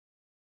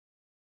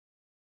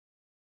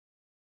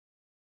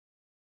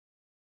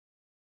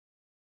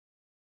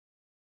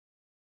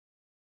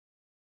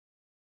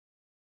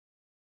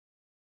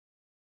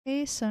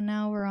Okay, so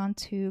now we're on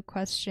to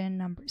question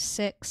number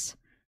 6.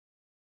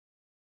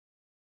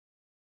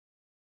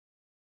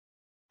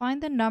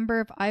 Find the number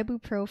of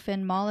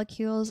ibuprofen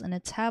molecules in a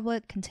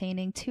tablet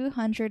containing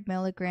 200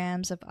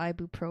 milligrams of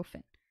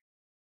ibuprofen.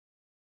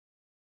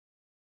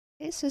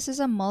 Okay, so this is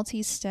a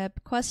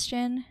multi-step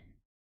question.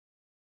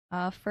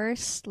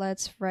 First,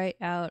 let's write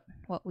out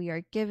what we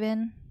are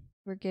given.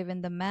 We're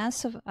given the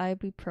mass of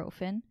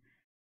ibuprofen,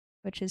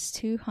 which is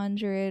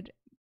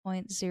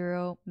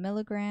 200.0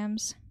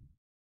 milligrams.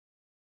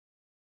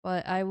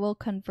 But I will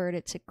convert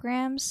it to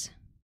grams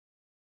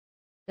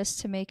just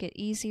to make it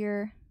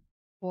easier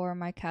for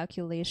my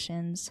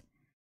calculations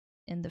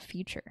in the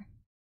future.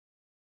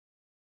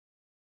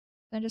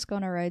 I'm just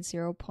going to write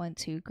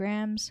 0.2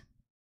 grams.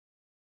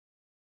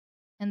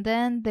 And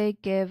then they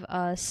give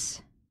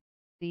us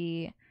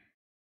the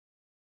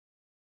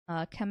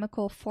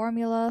chemical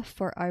formula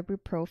for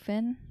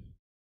ibuprofen,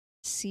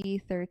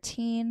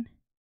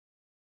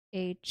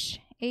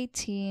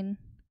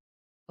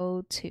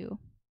 C13H18O2.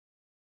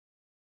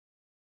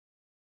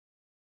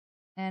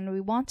 And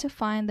we want to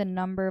find the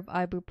number of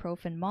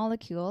ibuprofen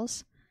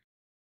molecules.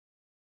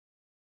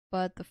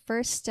 But the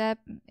first step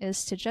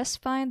is to just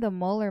find the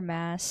molar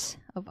mass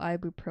of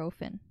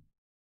ibuprofen.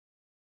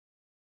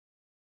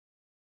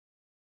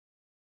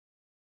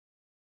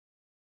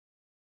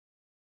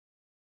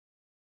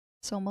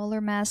 So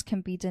molar mass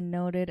can be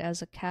denoted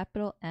as a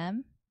capital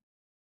M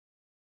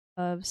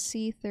of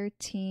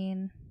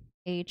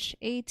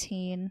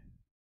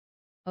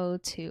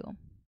C13H18O2.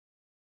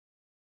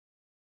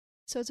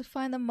 So to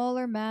find the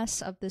molar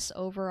mass of this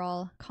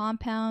overall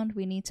compound,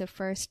 we need to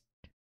first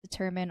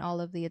determine all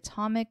of the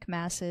atomic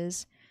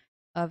masses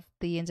of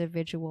the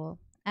individual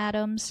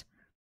atoms.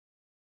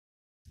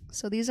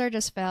 So these are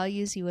just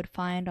values you would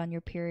find on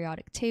your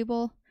periodic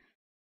table.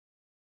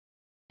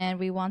 And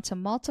we want to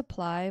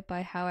multiply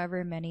by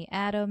however many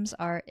atoms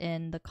are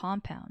in the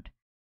compound.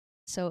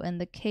 So in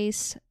the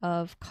case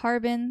of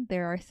carbon,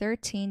 there are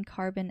 13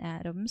 carbon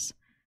atoms.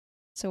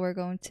 So we're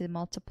going to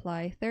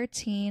multiply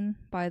 13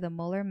 by the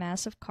molar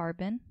mass of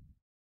carbon,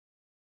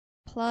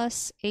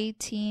 plus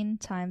 18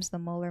 times the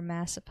molar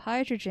mass of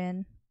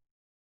hydrogen,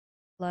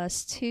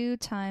 plus 2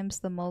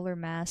 times the molar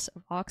mass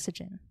of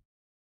oxygen.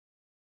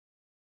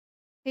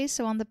 Okay,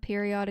 so on the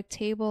periodic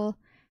table,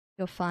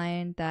 you'll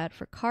find that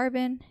for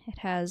carbon, it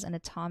has an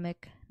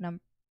atomic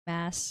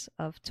mass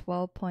of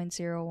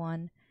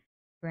 12.01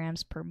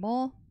 grams per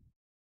mole.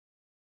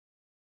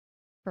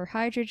 For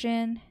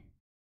hydrogen,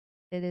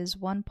 it is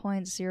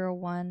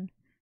 1.01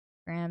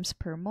 grams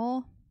per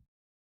mole.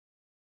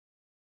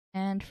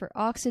 And for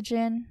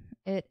oxygen,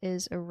 it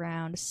is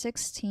around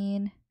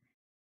 16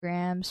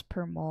 grams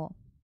per mole.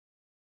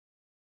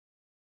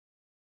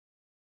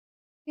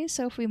 Okay,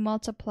 so if we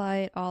multiply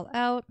it all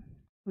out,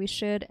 we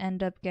should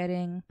end up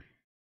getting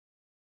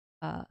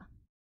a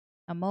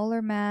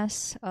molar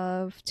mass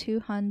of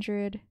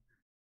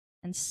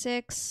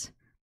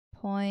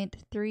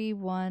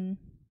 206.31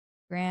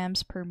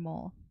 grams per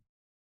mole.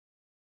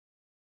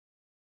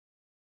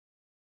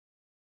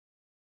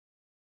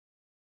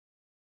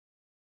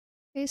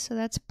 Okay, so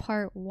that's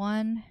part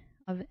 1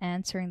 of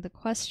answering the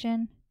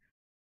question.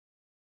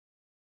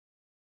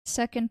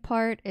 Second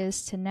part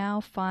is to now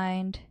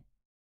find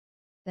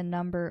the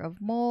number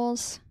of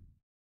moles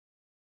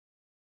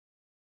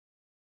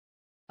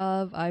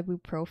of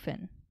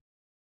ibuprofen.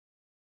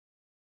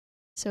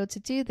 So to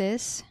do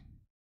this,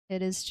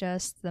 it is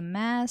just the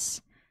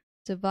mass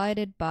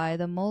divided by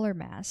the molar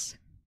mass.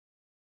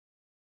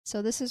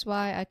 So this is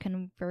why I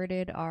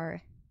converted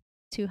our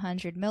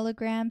 200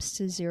 milligrams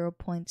to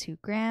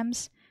 0.2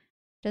 grams,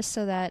 just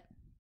so that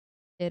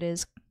it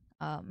is,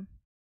 I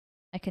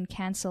can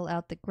cancel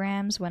out the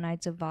grams when I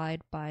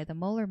divide by the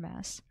molar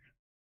mass.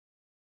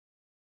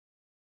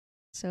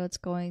 So it's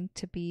going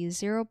to be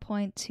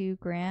 0.2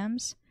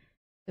 grams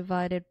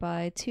divided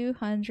by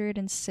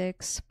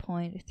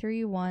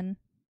 206.31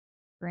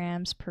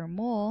 grams per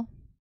mole.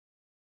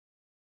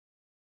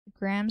 The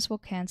grams will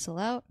cancel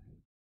out,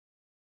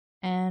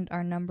 and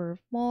our number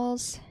of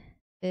moles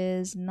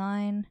is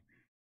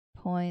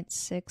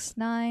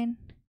 9.69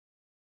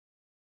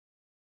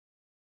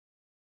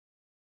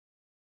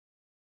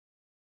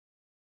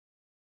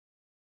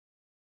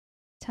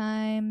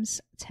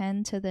 times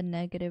 10 to the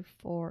negative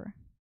 4.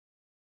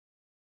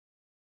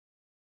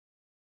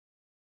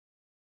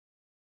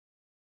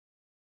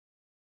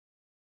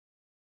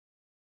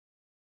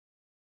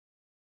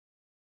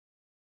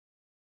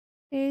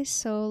 Okay,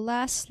 so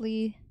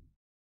lastly,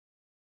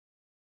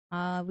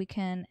 we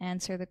can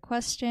answer the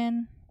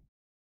question.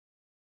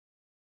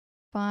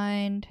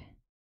 Find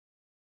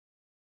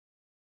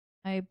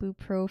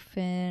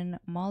ibuprofen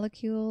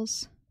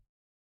molecules.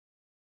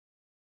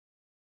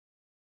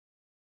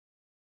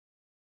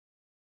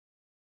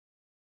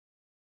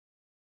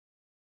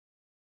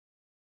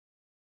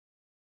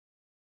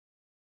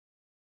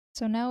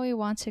 So now we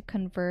want to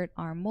convert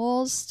our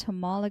moles to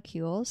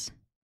molecules.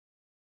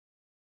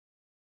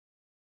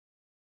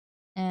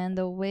 And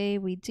the way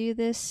we do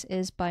this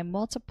is by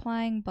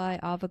multiplying by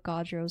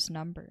Avogadro's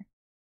number.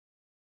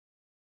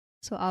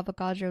 So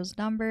Avogadro's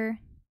number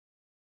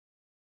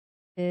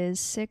is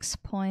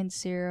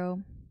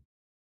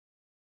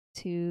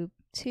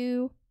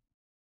 6.022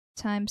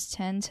 times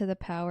 10 to the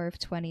power of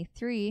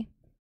 23,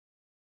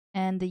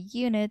 and the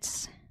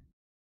units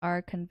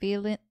are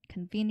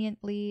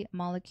conveniently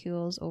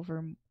molecules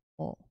over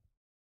mole.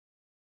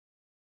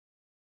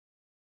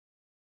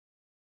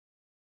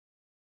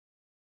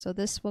 So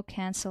this will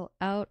cancel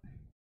out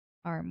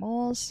our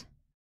moles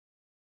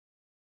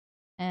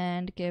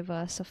and give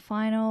us a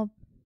final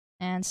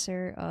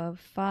answer of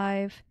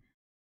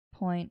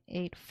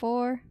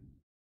 5.84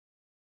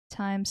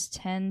 times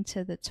 10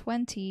 to the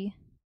 20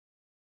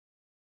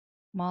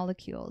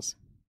 molecules.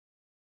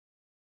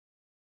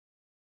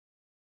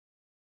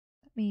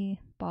 Let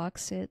me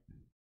box it.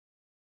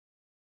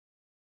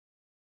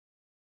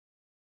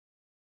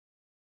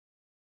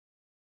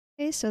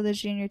 Okay, so the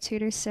junior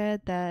tutor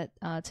said that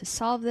to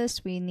solve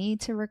this, we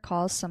need to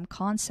recall some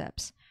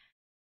concepts.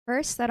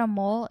 First, that a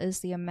mole is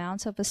the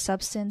amount of a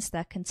substance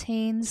that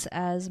contains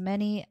as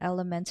many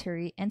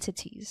elementary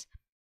entities,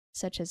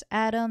 such as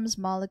atoms,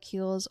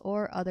 molecules,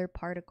 or other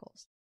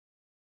particles.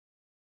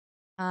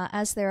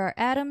 As there are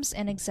atoms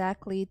in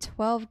exactly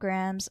 12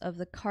 grams of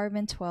the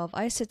carbon-12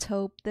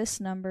 isotope, this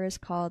number is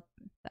called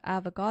the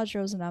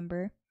Avogadro's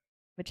number,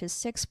 which is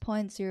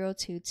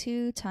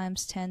 6.022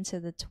 times 10 to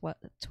the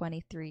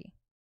 23.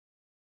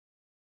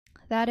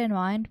 That in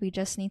mind, we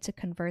just need to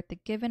convert the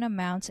given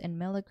amount in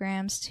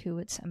milligrams to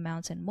its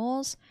amount in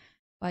moles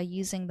by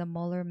using the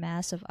molar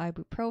mass of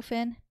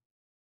ibuprofen.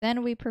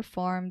 Then we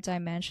perform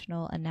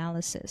dimensional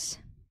analysis.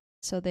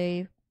 So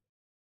they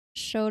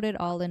showed it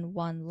all in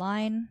one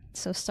line.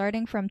 So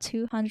starting from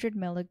 200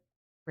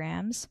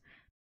 milligrams,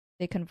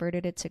 they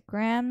converted it to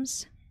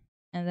grams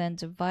and then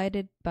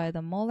divided by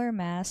the molar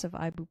mass of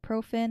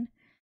ibuprofen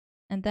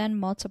and then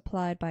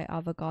multiplied by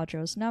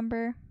Avogadro's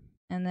number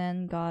and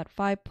then got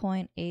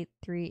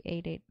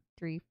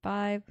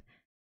 5.838835.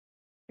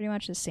 Pretty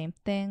much the same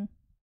thing.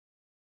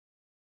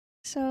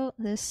 So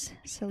this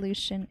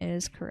solution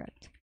is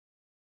correct.